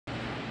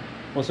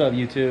What's up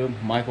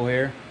YouTube? Michael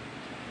here.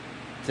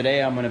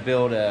 Today I'm going to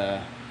build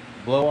a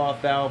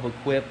blow-off valve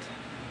equipped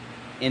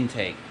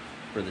intake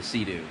for the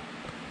Sea-Doo.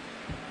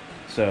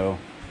 So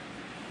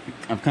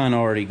I've kind of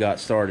already got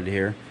started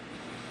here.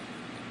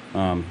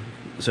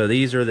 So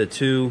these are the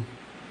two,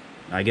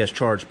 I guess,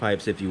 charge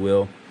pipes, if you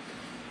will.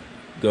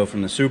 Go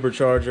from the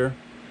supercharger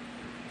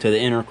to the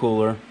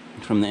intercooler,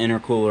 from the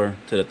intercooler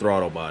to the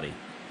throttle body.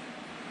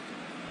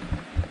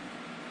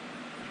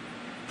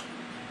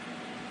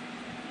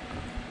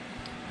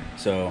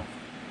 So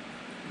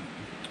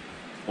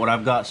what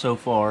I've got so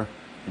far,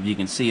 if you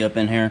can see up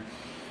in here,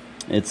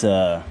 it's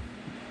a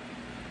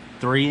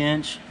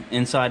 3-inch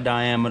inside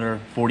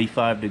diameter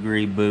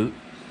 45-degree boot,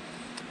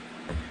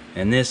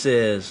 and this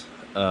is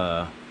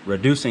a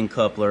reducing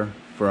coupler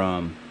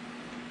from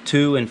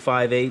 2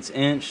 5/8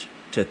 inch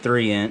to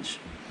 3-inch.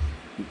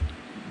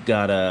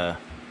 Got a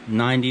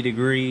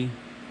 90-degree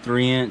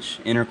 3-inch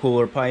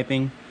intercooler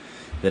piping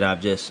that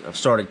I've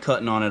started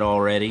cutting on it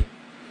already.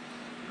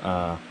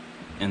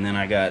 And then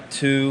I got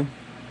two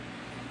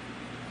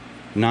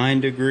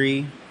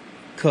 9-degree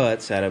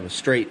cuts out of a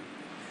straight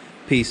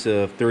piece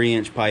of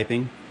 3-inch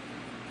piping.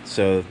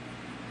 So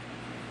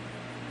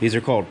these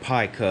are called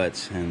pie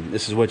cuts, and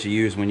this is what you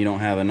use when you don't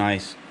have a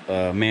nice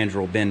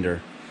mandrel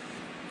bender.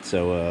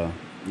 So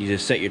you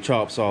just set your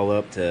chop saw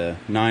up to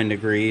 9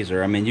 degrees,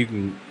 or I mean, you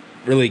can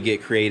really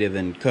get creative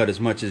and cut as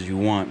much as you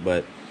want,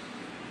 but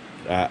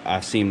I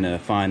seem to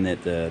find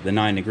that the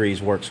 9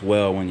 degrees works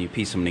well when you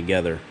piece them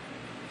together.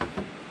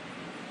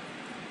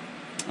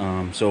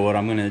 So what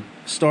I'm going to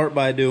start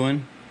by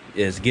doing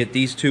is get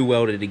these two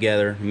welded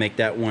together, make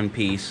that one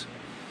piece.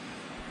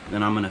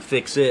 Then I'm going to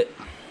fix it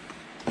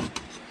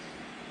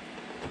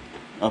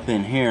up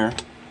in here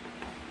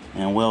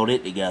and weld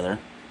it together.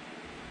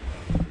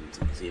 Let's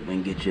see if we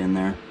can get you in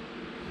there.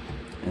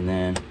 And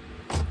then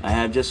I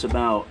have just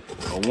about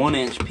a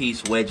 1-inch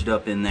piece wedged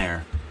up in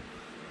there,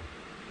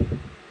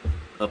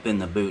 up in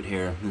the boot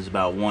here. There's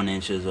about 1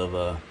 inch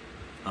of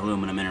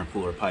aluminum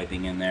intercooler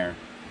piping in there.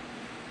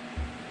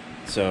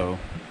 So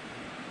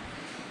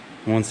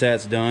once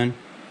that's done,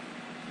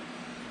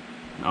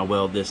 I'll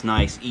weld this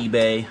nice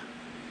eBay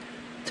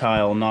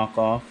Tial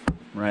knockoff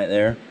right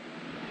there.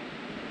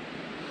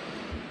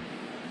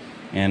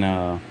 And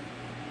a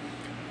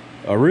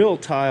real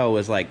Tial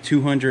was like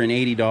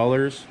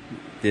 $280.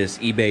 This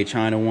eBay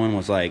China one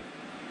was like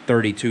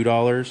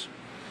 $32.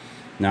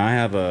 Now I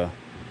have a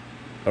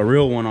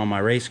real one on my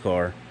race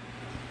car.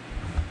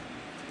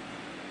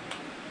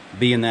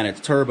 Being that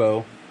it's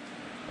turbo,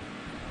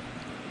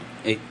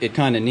 it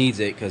kind of needs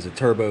it, because the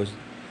turbos,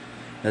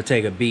 they'll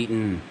take a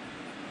beating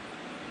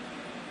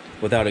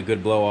without a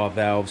good blow-off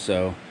valve.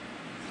 So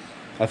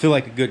I feel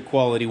like a good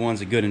quality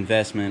one's a good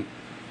investment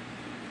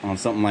on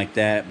something like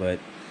that. But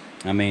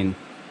I mean,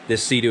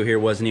 this Sea-Doo here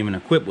wasn't even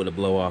equipped with a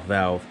blow-off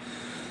valve,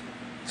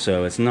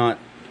 so it's not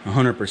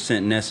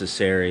 100%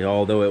 necessary,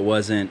 although it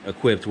wasn't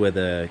equipped with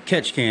a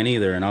catch can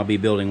either, and I'll be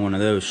building one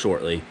of those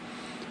shortly.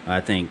 I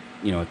think,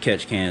 you know, a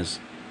catch can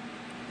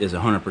is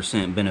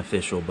 100%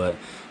 beneficial, but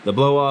the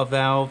blow-off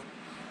valve,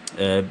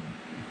 you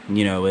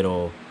know,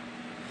 it'll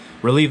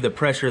relieve the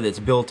pressure that's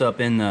built up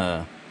in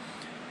the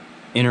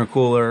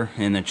intercooler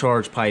and the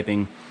charge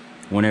piping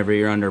whenever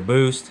you're under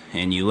boost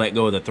and you let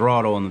go of the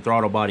throttle and the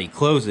throttle body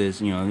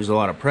closes. You know, there's a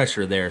lot of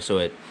pressure there, so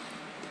it,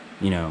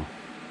 you know,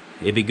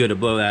 it'd be good to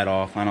blow that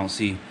off. I don't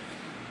see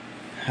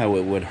how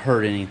it would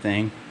hurt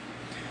anything.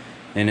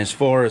 And as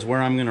far as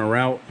where I'm going to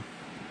route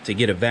to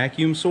get a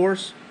vacuum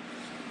source,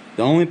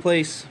 the only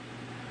place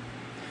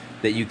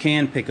that you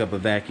can pick up a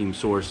vacuum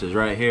source is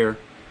right here.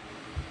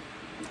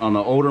 On the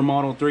older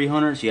model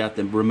 300s, you have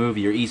to remove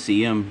your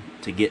ECM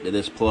to get to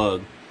this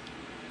plug.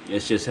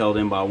 It's just held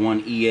in by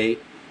one E8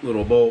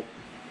 little bolt.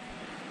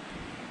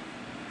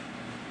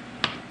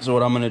 So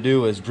what I'm going to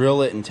do is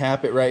drill it and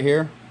tap it right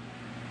here,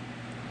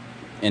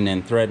 and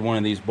then thread one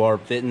of these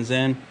barb fittings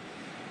in.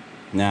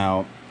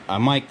 Now I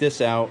mic'd this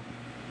out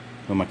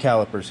with my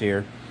calipers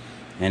here,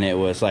 and it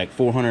was like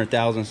 400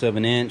 thousandths of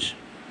an inch,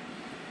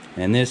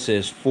 and this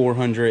is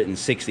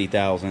 460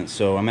 thousandths.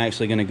 So I'm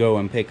actually going to go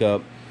and pick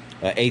up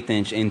an 1/8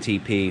 inch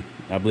NTP.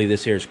 I believe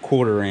this here is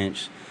 1/4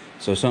 inch,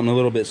 so something a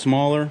little bit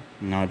smaller,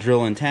 and I'll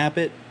drill and tap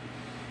it.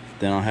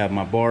 Then I'll have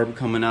my barb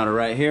coming out of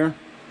right here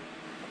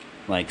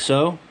like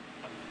so,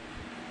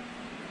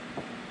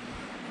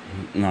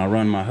 and I'll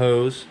run my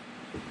hose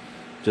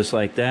just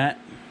like that.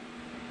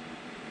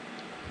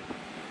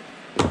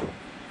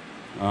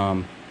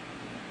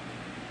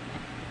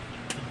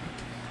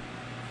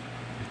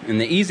 And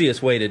the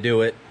easiest way to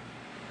do it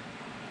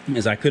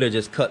is I could have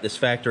just cut this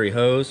factory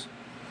hose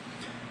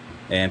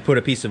and put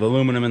a piece of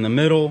aluminum in the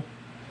middle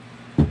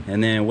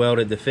and then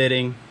welded the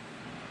fitting,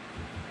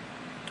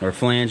 or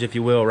flange if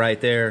you will, right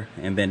there,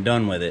 and been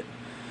done with it.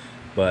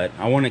 But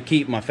I want to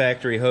keep my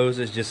factory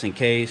hoses just in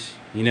case.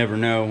 You never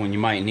know when you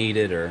might need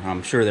it, or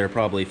I'm sure they're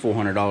probably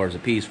 $400 a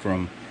piece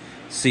from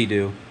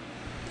Sea-Doo.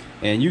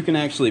 And you can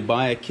actually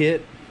buy a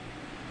kit,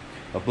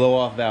 a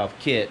blow-off valve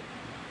kit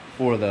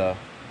for the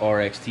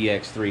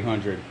RXT-X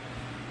 300,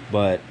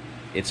 but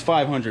it's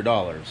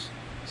 $500.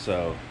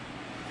 So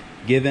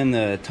given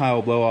the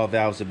Tial blow-off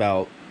valves,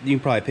 about, you can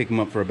probably pick them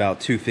up for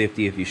about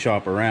 $250 if you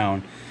shop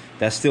around.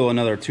 That's still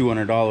another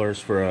 $200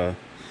 for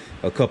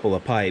a couple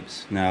of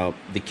pipes. Now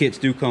the kits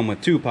do come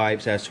with 2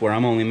 pipes. That's where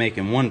I'm only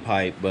making 1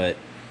 pipe, but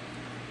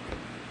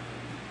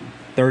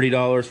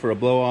 $30 for a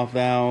blow-off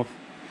valve,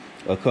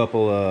 a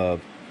couple of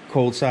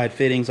cold side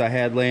fittings I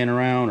had laying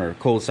around, or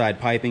cold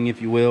side piping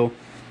if you will,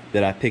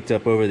 that I picked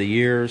up over the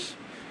years.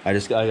 I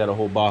got a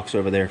whole box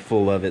over there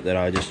full of it that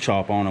I just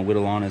chop on and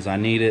whittle on as I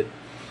need it.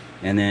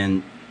 And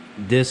then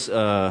this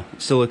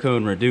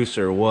silicone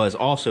reducer was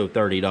also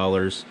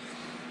 $30,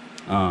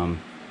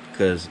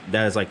 because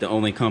that is like the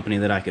only company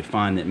that I could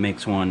find that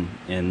makes one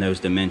in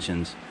those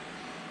dimensions.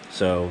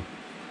 So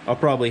I'll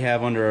probably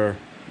have under,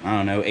 I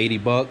don't know, 80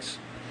 bucks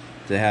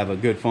to have a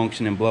good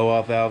functioning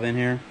blow-off valve in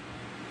here.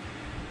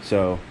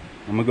 So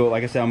I'm gonna go,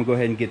 like I said, I'm gonna go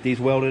ahead and get these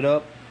welded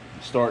up.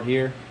 Start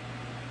here,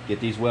 get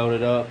these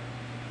welded up,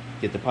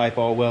 get the pipe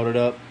all welded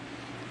up,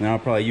 and I'll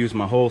probably use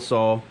my hole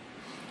saw.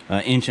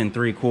 1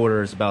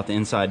 3/4 is about the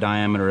inside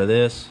diameter of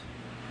this.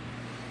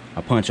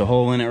 I'll punch a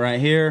hole in it right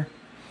here,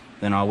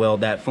 then I'll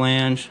weld that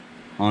flange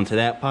onto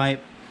that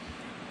pipe,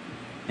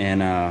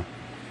 and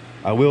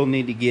I will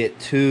need to get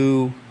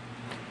two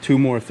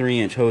more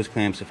 3-inch hose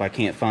clamps if I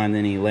can't find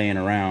any laying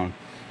around.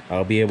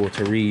 I'll be able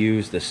to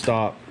reuse the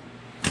stock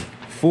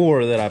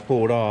 4 that I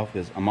pulled off,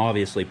 because I'm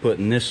obviously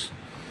putting this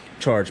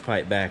charge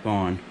pipe back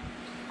on.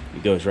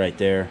 It goes right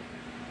there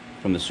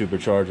from the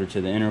supercharger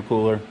to the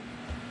intercooler.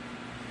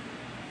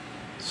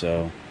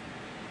 So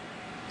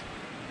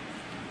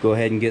go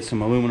ahead and get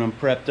some aluminum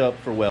prepped up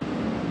for weld.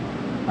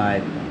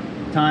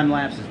 Time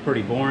lapse is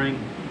pretty boring,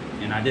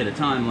 and I did a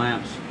time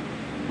lapse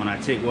when I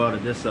TIG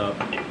welded this up.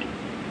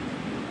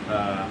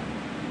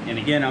 And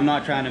again, I'm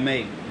not trying to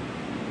make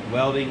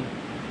welding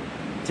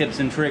tips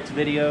and tricks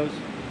videos,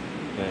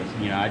 because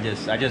you know I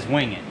just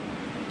wing it.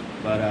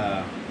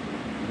 But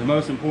the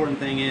most important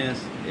thing is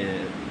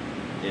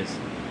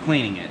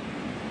cleaning it.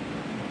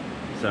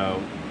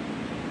 So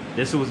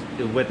this was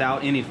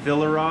without any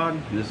filler rod.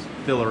 This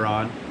filler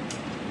rod.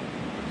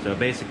 So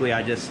basically,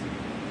 I just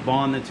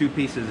bond the 2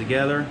 pieces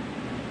together.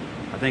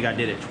 I think I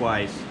did it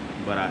twice,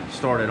 but I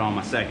started on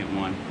my second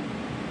one.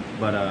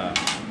 But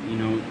you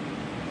know,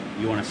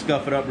 you want to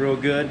scuff it up real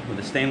good with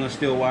a stainless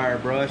steel wire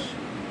brush,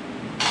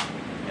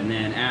 and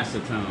then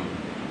acetone.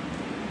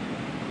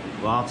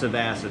 Lots of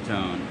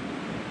acetone.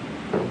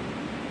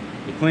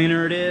 The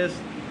cleaner it is,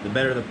 the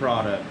better the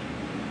product.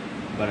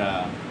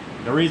 But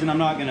the reason I'm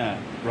not gonna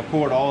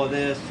record all of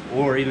this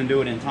or even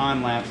do it in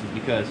time lapse is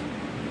because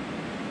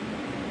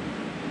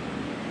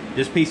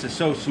this piece is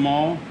so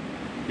small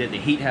that the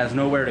heat has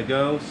nowhere to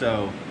go.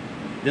 So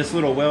this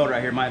little weld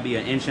right here might be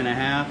 1.5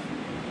 inches,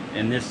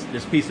 and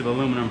this piece of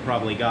aluminum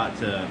probably got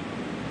to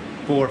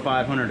 400 or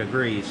 500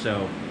 degrees.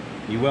 So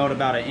you weld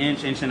about 1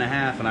 inch, 1.5 inches,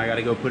 and I got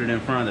to go put it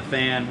in front of the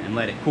fan and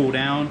let it cool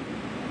down.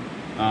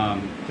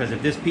 Because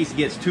if this piece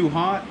gets too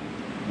hot,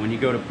 when you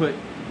go to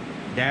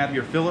dab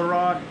your filler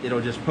rod,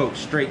 it'll just poke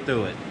straight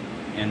through it,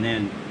 and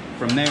then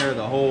from there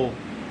the whole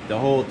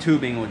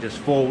tubing will just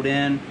fold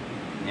in,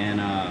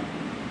 and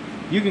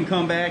you can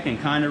come back and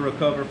kind of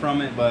recover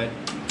from it, but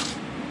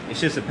it's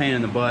just a pain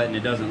in the butt and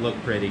it doesn't look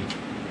pretty.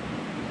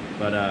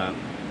 But I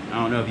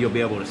don't know if you'll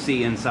be able to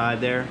see inside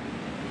there.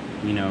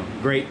 You know,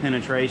 great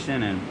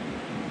penetration. And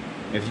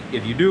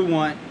if you do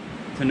want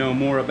to know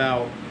more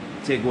about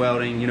TIG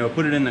welding, you know,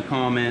 put it in the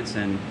comments,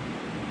 and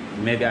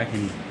maybe I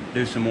can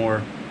do some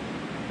more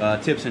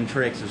tips and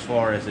tricks as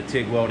far as the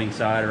TIG welding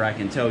side, or I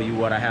can tell you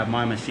what I have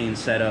my machine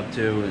set up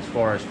to as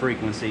far as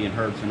frequency and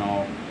hertz and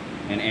all,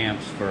 and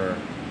amps for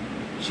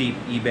cheap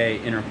eBay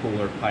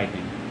intercooler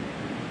piping.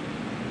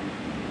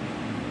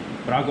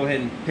 But I'll go ahead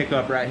and pick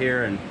up right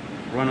here and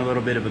run a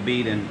little bit of a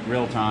bead in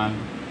real time.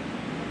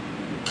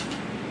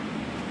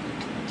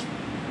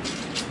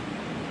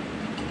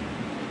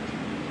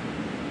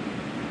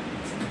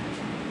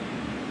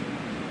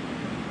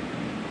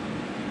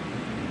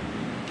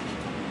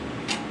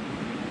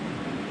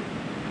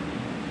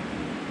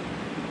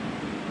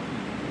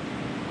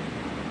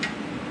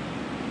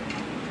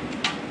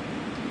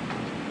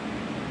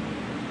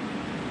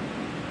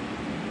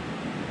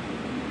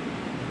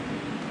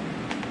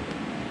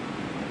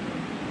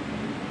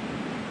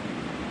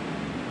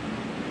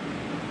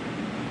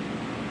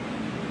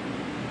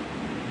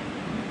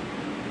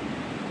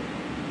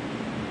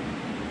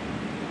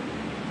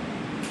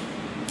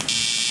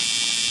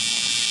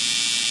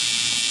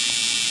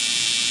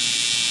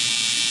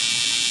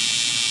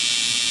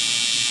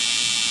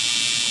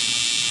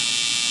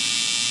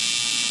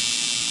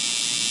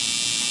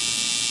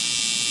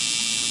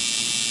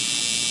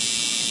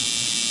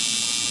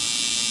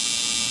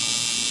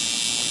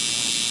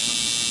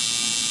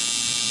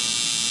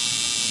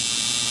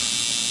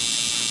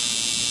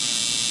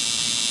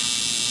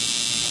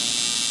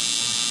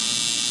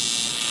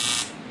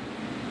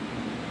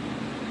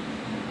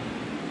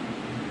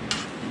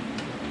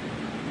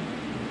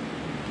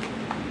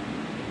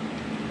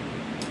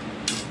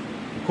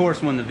 Of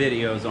course, when the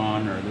video's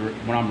on, or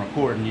when I'm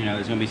recording, you know,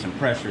 there's going to be some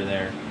pressure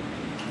there.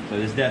 So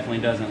this definitely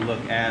doesn't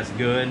look as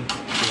good.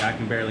 See, I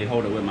can barely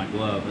hold it with my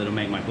glove. It'll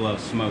make my glove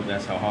smoke,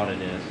 that's how hot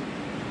it is.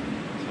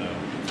 So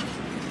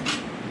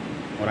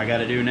what I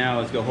gotta do now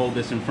is go hold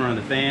this in front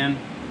of the fan,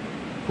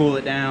 cool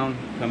it down,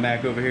 come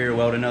back over here,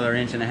 weld another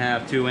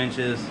 1.5 2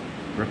 inches,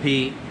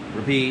 repeat,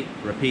 repeat,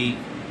 repeat.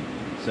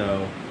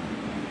 So,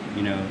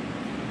 you know,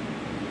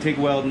 TIG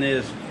welding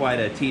is quite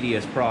a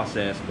tedious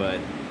process, but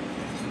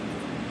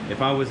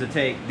if I was to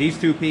take these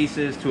two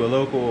pieces to a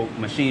local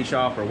machine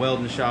shop or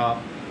welding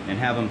shop and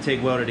have them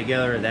TIG welded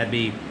together, that'd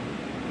be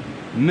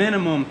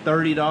minimum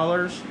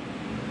 $30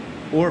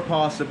 or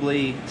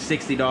possibly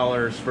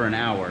 $60 for an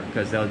hour,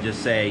 because they'll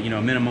just say, you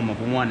know, minimum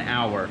of 1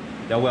 hour.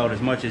 They'll weld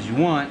as much as you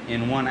want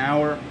in 1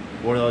 hour,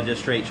 or they'll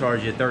just straight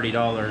charge you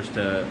 $30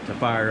 to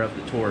fire up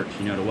the torch,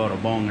 you know, to weld a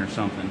bong or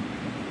something.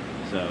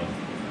 So,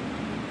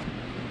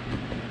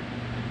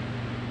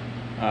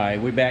 all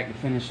right, we're back to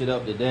finish it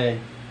up today.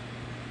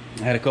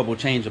 I had a couple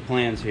change of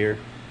plans here.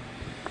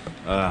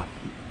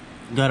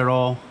 Got it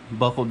all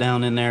buckled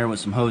down in there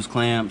with some hose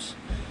clamps,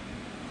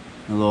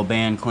 a little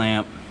band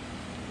clamp.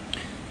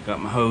 Got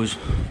my hose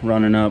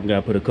running up, got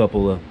to put a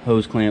couple of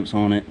hose clamps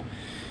on it.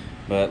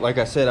 But like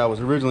I said, I was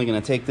originally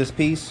going to take this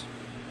piece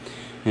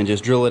and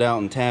just drill it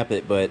out and tap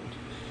it, but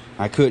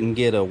I couldn't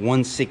get a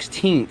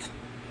 1/16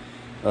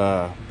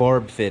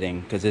 barb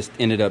fitting because this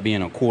ended up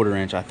being a 1/4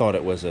 inch. I thought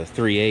it was a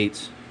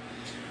 3/8,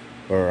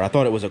 or I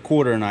thought it was a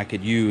 1/4 and I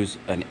could use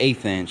an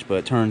 1/8 inch, but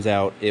it turns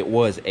out it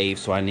was 1/8,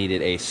 so I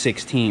needed a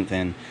 1/16,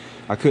 and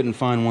I couldn't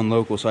find one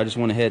local, so I just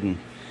went ahead and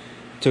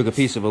took a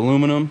piece of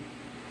aluminum,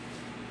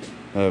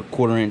 a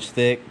 1/4 inch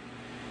thick,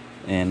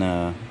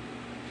 and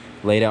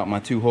laid out my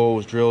 2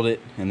 holes, drilled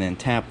it, and then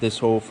tapped this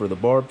hole for the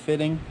barb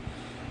fitting,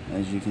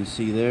 as you can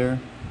see there,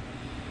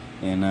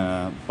 and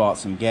bought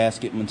some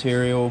gasket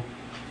material,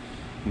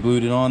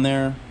 glued it on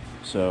there,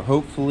 so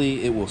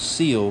hopefully it will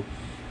seal,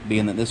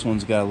 being that this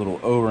one's got a little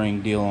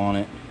O-ring deal on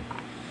it.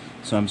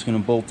 So I'm just going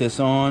to bolt this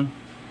on,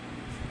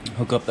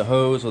 hook up the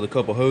hose with a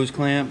couple hose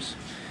clamps,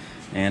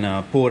 and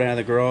pull it out of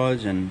the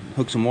garage and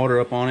hook some water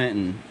up on it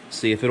and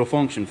see if it'll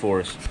function for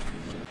us.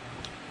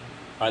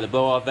 All right, the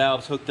blow-off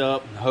valve's hooked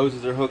up, the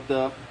hoses are hooked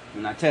up,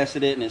 and I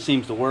tested it and it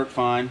seems to work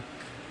fine.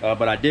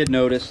 But I did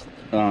notice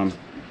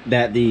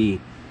that the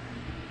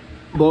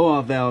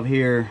blow-off valve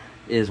here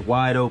is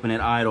wide open at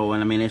idle,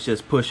 and I mean, it's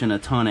just pushing a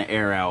ton of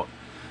air out.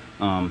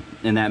 And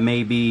that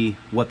may be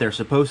what they're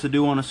supposed to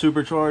do on a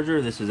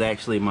supercharger. This is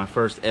actually my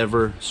first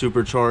ever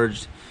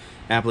supercharged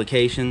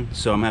application,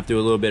 so I'm gonna have to do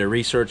a little bit of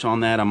research on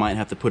that. I might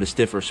have to put a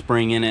stiffer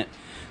spring in it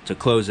to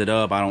close it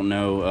up. I don't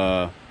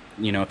know,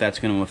 you know, if that's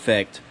going to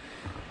affect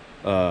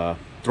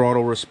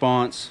throttle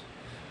response,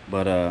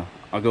 but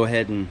I'll go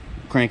ahead and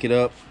crank it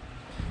up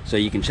so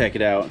you can check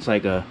it out. It's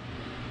like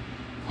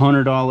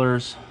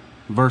 $100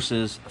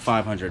 versus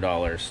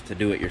 $500 to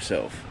do it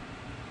yourself.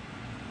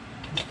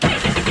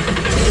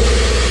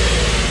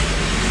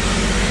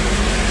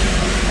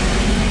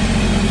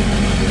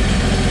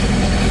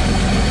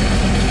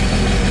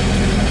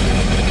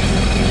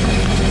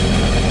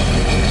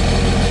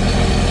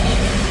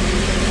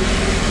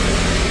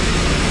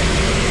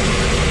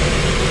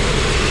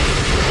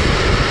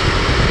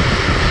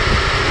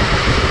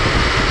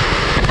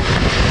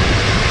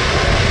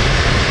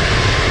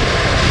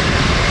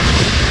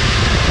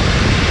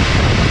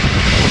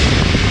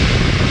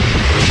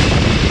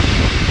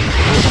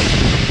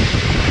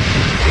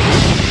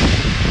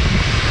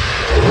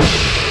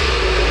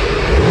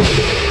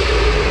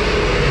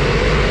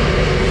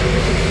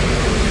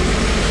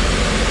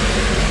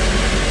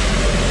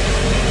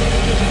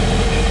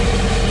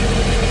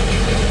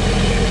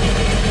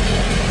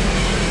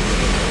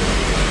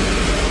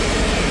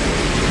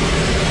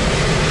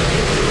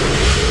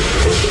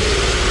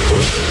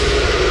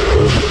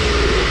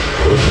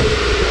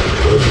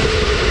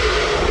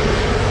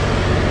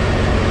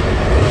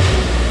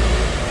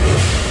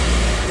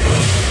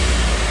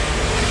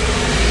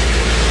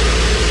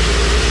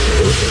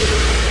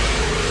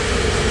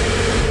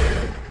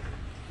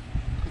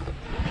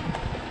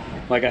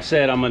 Like I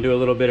said, I'm gonna do a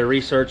little bit of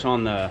research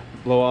on the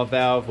blow-off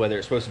valve, whether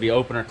it's supposed to be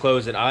open or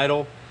closed at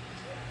idle.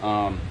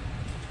 And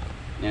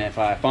if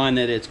I find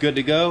that it's good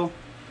to go,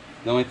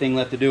 the only thing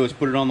left to do is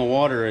put it on the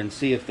water and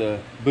see if the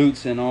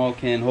boots and all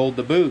can hold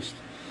the boost.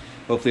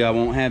 Hopefully I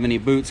won't have any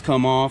boots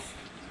come off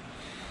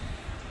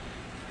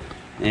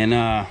and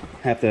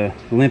have to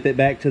limp it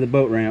back to the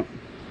boat ramp.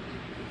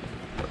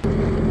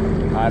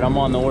 Alright, I'm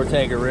on the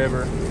Ortega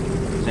River.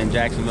 It's in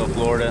Jacksonville,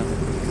 Florida.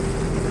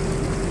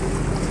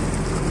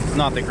 It's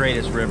not the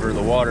greatest river.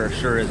 The water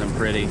sure isn't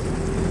pretty.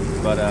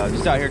 But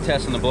just out here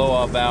testing the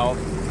blow-off valve.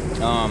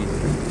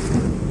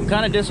 I'm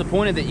kind of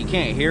disappointed that you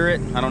can't hear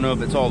it. I don't know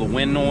if it's all the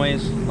wind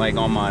noise, like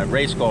on my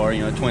race car,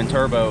 you know, twin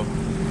turbo.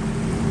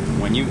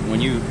 When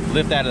you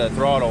lift out of the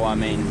throttle, I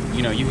mean,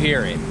 you know, you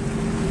hear it.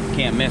 You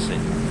can't miss it.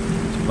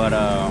 But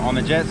on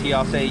the jet ski,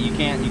 I'll say you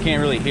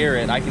can't really hear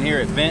it. I can hear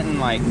it venting,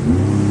 like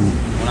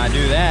when I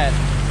do that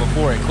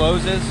before it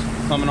closes,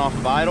 coming off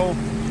of idle,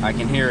 I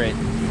can hear it.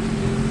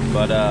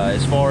 But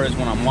as far as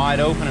when I'm wide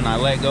open and I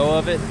let go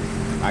of it,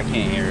 I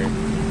can't hear it.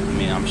 I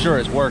mean, I'm sure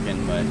it's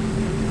working, but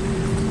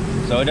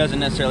so it doesn't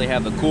necessarily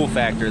have the cool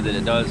factor that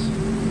it does,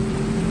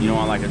 you know,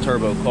 on like a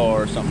turbo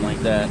car or something like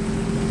that.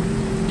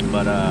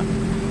 But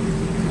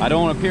I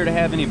don't appear to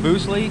have any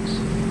boost leaks.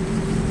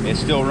 It's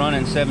still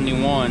running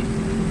 71,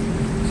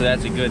 so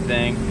that's a good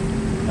thing.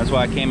 That's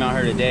why I came out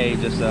here today,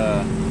 just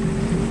gonna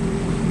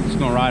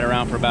ride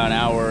around for about an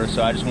hour or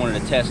so. I just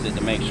wanted to test it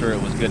to make sure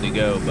it was good to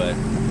go, but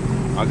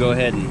I'll go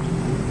ahead and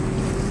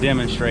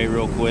demonstrate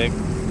real quick.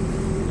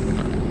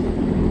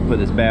 Put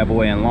this bad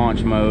boy in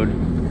launch mode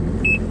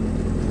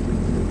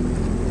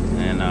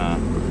and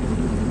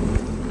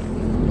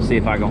see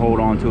if I can hold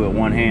on to it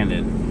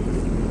one-handed.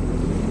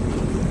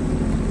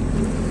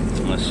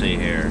 Let's see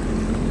here.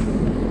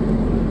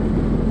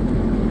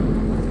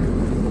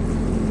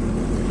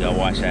 Gotta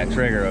watch that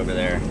trigger over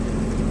there.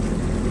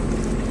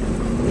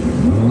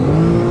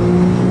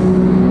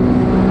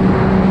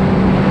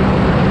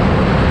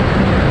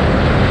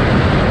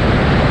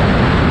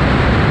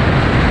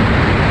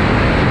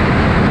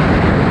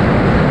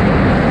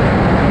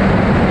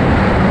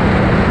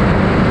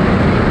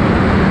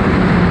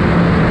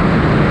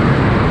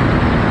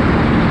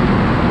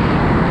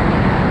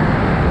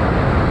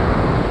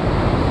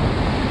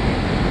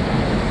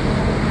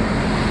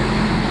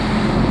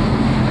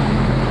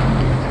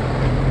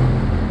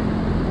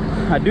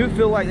 I do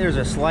feel like there's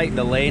a slight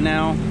delay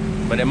now,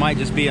 but it might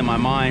just be in my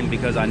mind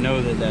because I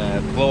know that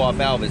the blow-off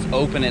valve is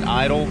open at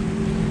idle.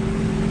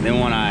 Then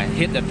when I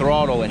hit the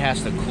throttle, it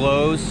has to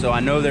close, so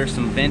I know there's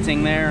some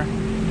venting there.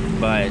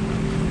 But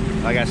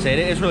like I said,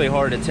 it's really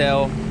hard to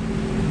tell.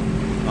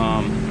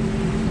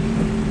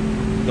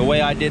 The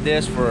way I did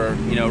this for,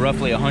 you know,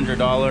 roughly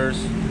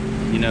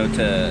 $100, you know,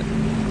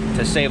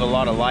 to save a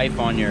lot of life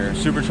on your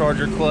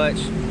supercharger clutch,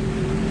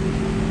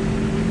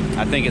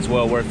 I think it's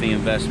well worth the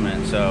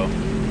investment. So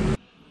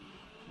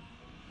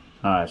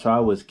alright, so I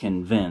was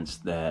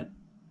convinced that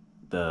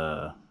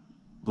the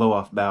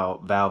blow-off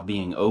valve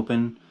being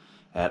open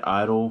at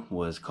idle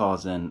was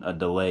causing a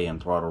delay in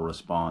throttle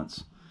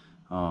response.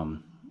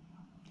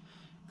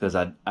 Because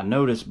I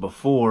noticed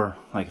before,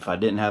 like if I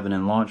didn't have it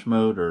in launch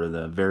mode or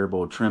the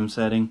variable trim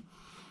setting,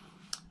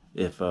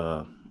 if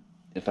I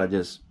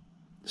just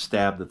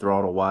stabbed the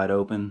throttle wide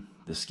open,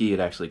 the ski would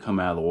actually come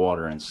out of the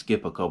water and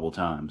skip a couple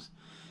times.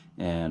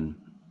 And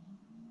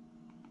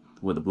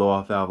with the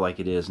blow-off valve like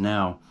it is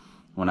now,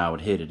 when I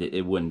would hit it,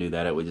 it wouldn't do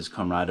that. It would just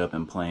come right up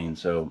in plane.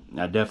 So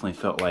I definitely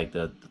felt like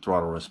the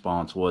throttle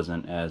response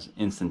wasn't as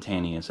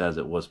instantaneous as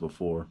it was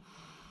before.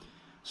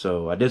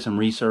 So I did some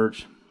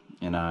research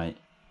and I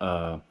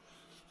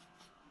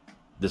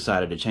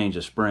decided to change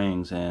the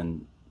springs,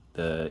 and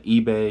the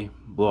eBay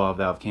blow-off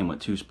valve came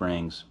with two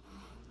springs,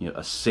 you know,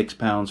 a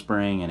 6-pound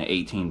spring and an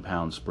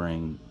 18-pound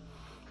spring.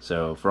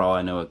 So for all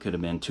I know, it could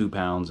have been 2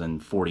 pounds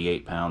and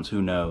 48 pounds,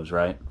 who knows,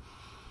 right?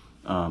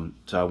 So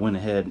I went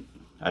ahead,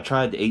 I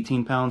tried the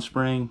 18-pound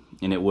spring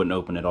and it wouldn't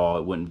open at all.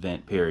 It wouldn't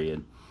vent,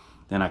 period.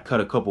 Then I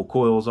cut a couple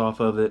coils off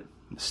of it,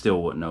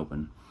 still wouldn't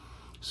open.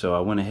 So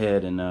I went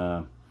ahead and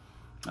I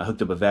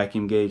hooked up a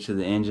vacuum gauge to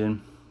the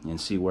engine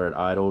and see where it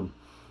idled,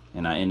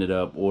 and I ended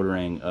up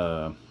ordering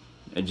a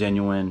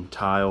genuine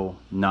Tial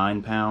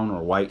 9-pound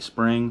or white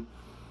spring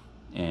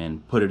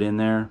and put it in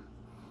there,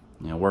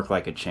 and it worked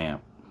like a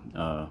champ.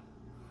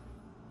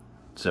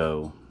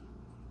 So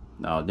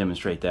I'll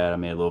demonstrate that. I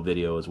made a little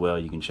video as well,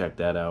 you can check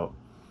that out.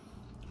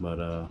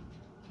 But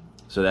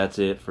so that's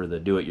it for the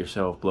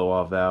do-it-yourself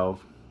blow-off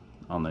valve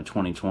on the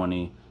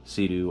 2020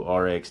 Sea-Doo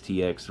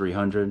RXT-X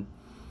 300.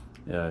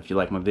 If you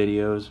like my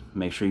videos,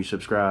 make sure you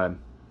subscribe.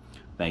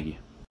 Thank you.